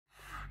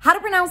How to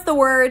pronounce the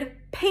word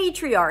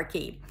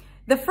patriarchy.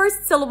 The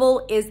first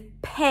syllable is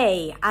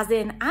pay, as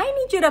in, I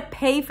need you to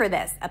pay for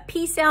this. A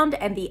P sound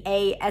and the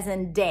A as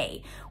in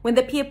day. When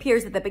the P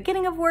appears at the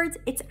beginning of words,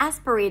 it's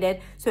aspirated,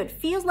 so it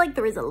feels like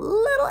there is a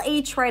little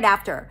H right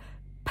after.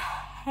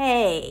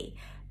 Pay,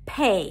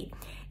 pay.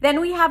 Then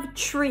we have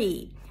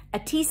tree, a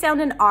T sound,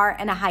 an R,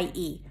 and a high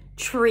E.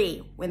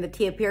 Tree. When the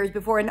T appears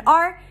before an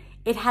R,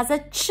 it has a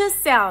ch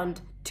sound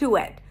to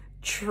it.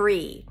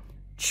 Tree,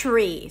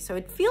 tree. So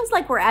it feels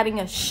like we're adding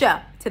a sh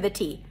to the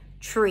T.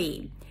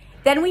 Tree.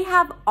 Then we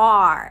have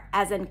R,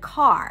 as in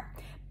car.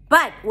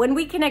 But when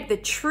we connect the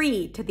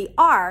tree to the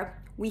R,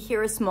 we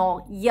hear a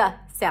small y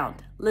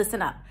sound.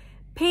 Listen up.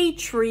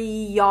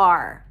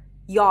 Patriarchy.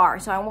 Yar.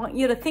 So I want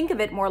you to think of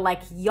it more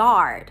like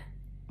yard.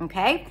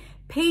 Okay?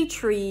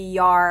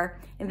 Patriarchy.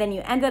 And then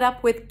you ended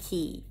up with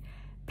key.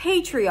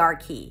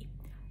 Patriarchy.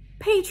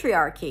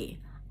 Patriarchy.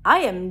 I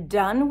am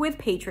done with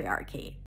patriarchy.